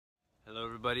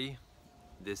everybody.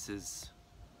 This is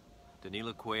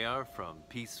Danilo Cuellar from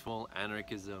Peaceful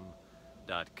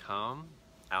Anarchism.com,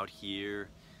 out here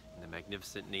in the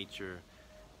magnificent nature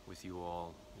with you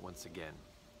all once again.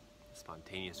 The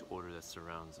spontaneous order that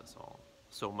surrounds us all.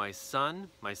 So my son,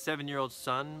 my 7-year-old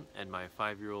son and my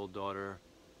 5-year-old daughter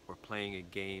were playing a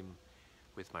game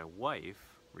with my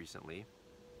wife recently,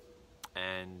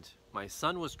 and my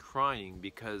son was crying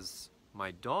because my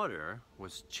daughter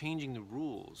was changing the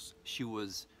rules. She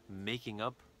was making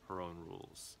up her own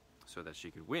rules so that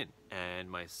she could win.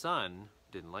 And my son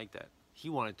didn't like that. He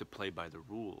wanted to play by the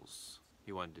rules.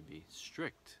 He wanted to be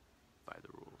strict by the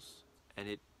rules. And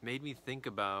it made me think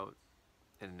about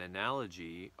an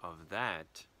analogy of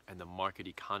that and the market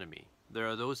economy. There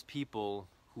are those people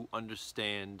who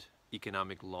understand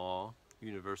economic law,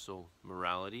 universal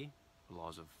morality,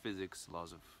 laws of physics,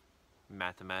 laws of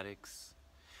mathematics.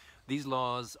 These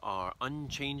laws are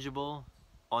unchangeable,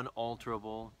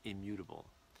 unalterable, immutable.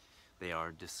 They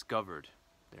are discovered.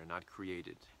 They are not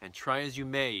created. And try as you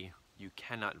may, you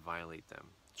cannot violate them.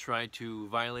 Try to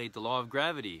violate the law of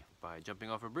gravity by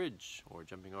jumping off a bridge or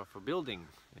jumping off a building,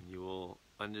 and you will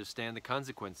understand the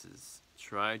consequences.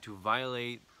 Try to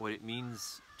violate what it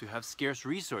means to have scarce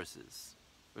resources,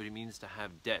 what it means to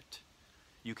have debt.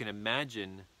 You can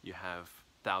imagine you have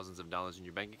thousands of dollars in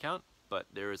your bank account, but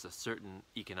there is a certain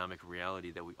economic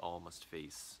reality that we all must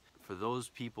face. For those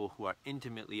people who are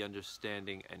intimately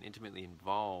understanding and intimately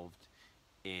involved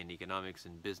in economics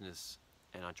and business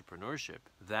and entrepreneurship,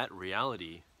 that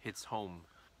reality hits home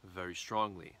very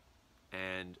strongly.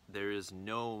 And there is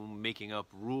no making up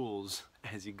rules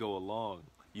as you go along.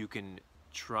 You can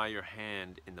try your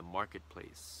hand in the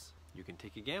marketplace. You can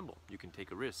take a gamble. You can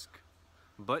take a risk.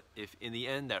 But if in the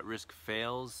end that risk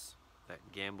fails, that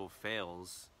gamble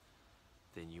fails,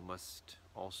 then you must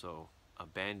also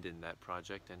abandon that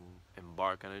project and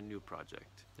embark on a new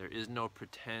project. There is no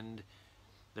pretend,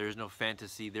 there is no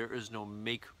fantasy, there is no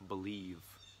make-believe.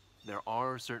 There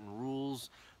are certain rules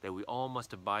that we all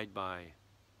must abide by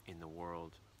in the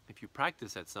world. If you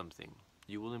practice at something,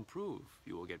 you will improve,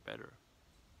 you will get better.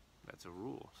 That's a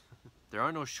rule. There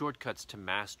are no shortcuts to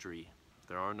mastery.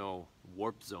 There are no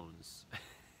warp zones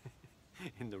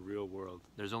in the real world.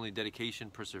 There's only dedication,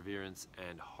 perseverance,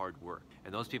 and hard work.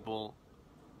 And those people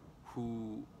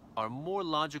who are more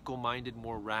logical minded,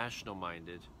 more rational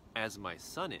minded, as my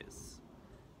son is,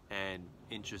 and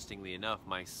interestingly enough,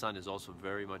 my son is also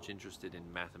very much interested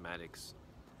in mathematics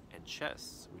and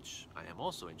chess, which I am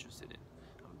also interested in.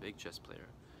 I'm a big chess player.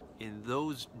 In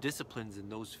those disciplines, in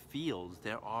those fields,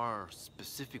 there are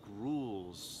specific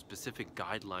rules, specific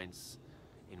guidelines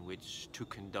in which to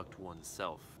conduct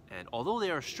oneself. And although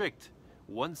they are strict,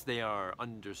 once they are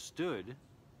understood,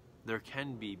 there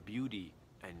can be beauty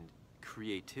and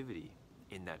creativity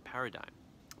in that paradigm.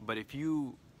 But if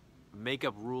you make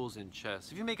up rules in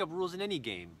chess, if you make up rules in any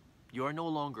game, you are no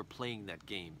longer playing that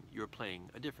game. You're playing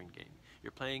a different game.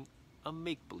 You're playing a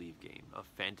make-believe game, a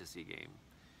fantasy game.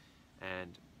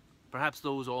 And perhaps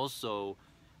those also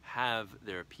have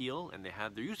their appeal and they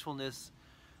have their usefulness,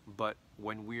 but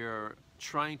when we're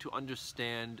trying to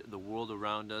understand the world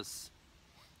around us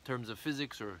in terms of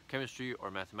physics or chemistry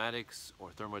or mathematics or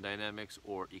thermodynamics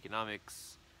or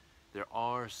economics, there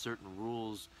are certain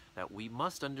rules that we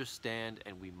must understand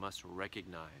and we must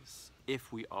recognize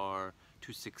if we are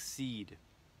to succeed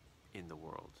in the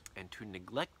world. And to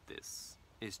neglect this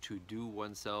is to do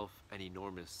oneself an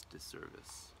enormous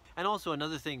disservice. And also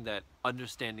another thing that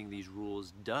understanding these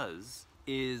rules does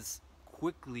is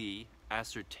quickly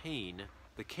ascertain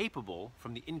the capable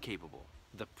from the incapable,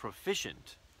 the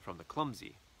proficient from the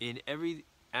clumsy. In every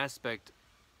aspect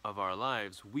of our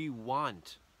lives, we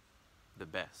want the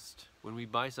best. When we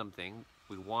buy something,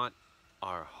 we want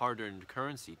our hard-earned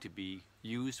currency to be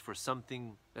used for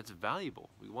something that's valuable.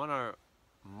 We want our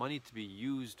money to be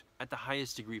used at the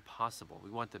highest degree possible.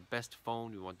 We want the best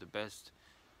phone, we want the best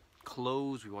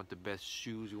clothes, we want the best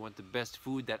shoes, we want the best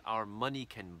food that our money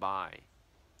can buy.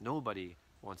 Nobody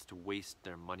wants to waste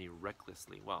their money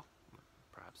recklessly. Well,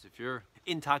 perhaps if you're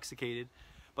intoxicated,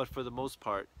 but for the most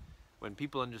part, when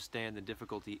people understand the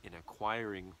difficulty in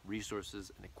acquiring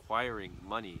resources and acquiring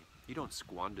money, you don't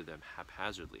squander them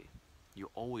haphazardly.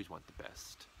 You always want the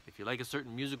best. If you like a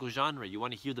certain musical genre, you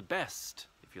want to hear the best.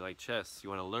 If you like chess, you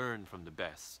want to learn from the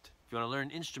best. If you want to learn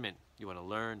an instrument, you want to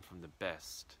learn from the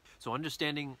best. So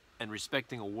understanding and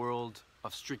respecting a world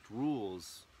of strict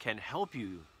rules can help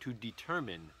you to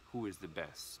determine who is the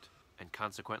best and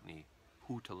consequently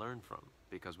who to learn from.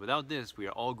 Because without this, we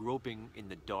are all groping in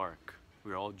the dark.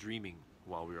 We are all dreaming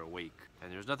while we are awake. And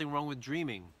there's nothing wrong with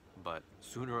dreaming, but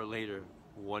sooner or later,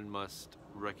 one must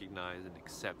recognize and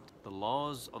accept the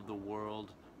laws of the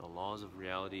world, the laws of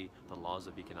reality, the laws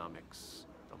of economics,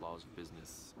 the laws of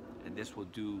business. And this will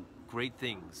do great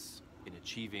things in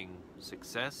achieving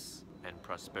success and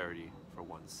prosperity for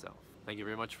oneself. Thank you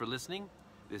very much for listening.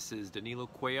 This is Danilo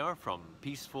Cuellar from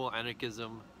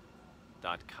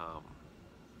peacefulanarchism.com.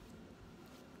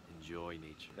 Enjoy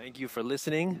nature. Thank you for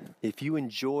listening. If you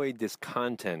enjoyed this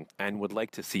content and would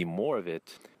like to see more of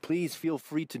it, please feel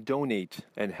free to donate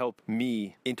and help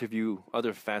me interview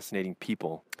other fascinating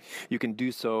people. You can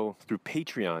do so through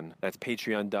Patreon. That's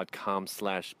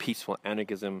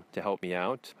patreon.com/peacefulanarchism to help me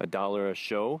out. $1 a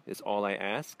show is all I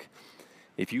ask.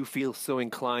 If you feel so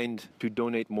inclined to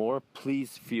donate more,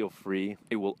 please feel free.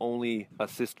 It will only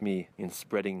assist me in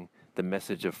spreading the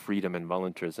message of freedom and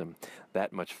voluntarism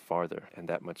that much farther and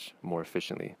that much more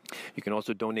efficiently. You can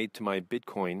also donate to my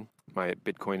Bitcoin. My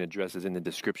Bitcoin address is in the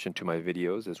description to my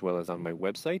videos, as well as on my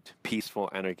website,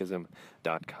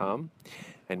 peacefulanarchism.com.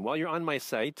 And while you're on my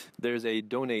site, there's a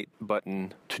donate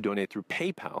button to donate through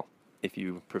PayPal. If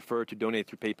you prefer to donate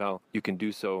through PayPal, you can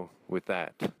do so with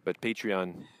that. But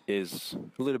Patreon is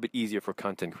a little bit easier for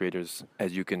content creators,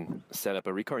 as you can set up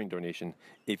a recurring donation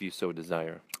if you so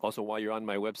desire. Also, while you're on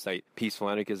my website,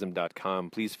 peacefulanarchism.com,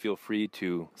 please feel free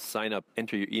to sign up,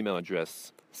 enter your email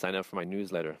address, sign up for my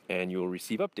newsletter, and you'll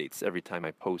receive updates every time I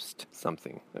post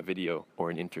something, a video or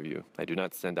an interview. I do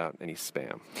not send out any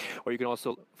spam. Or you can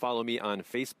also follow me on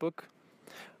Facebook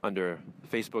under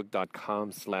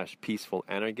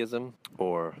facebook.com/peacefulanarchism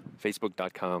or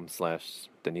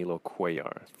facebook.com/Danilo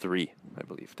Cuellar 3, I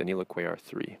believe, Danilo Cuellar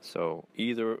 3. So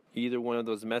either one of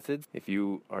those methods, if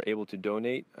you are able to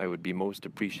donate, I would be most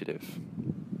appreciative.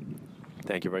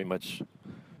 Thank you very much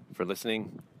for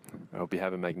listening. I hope you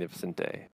have a magnificent day.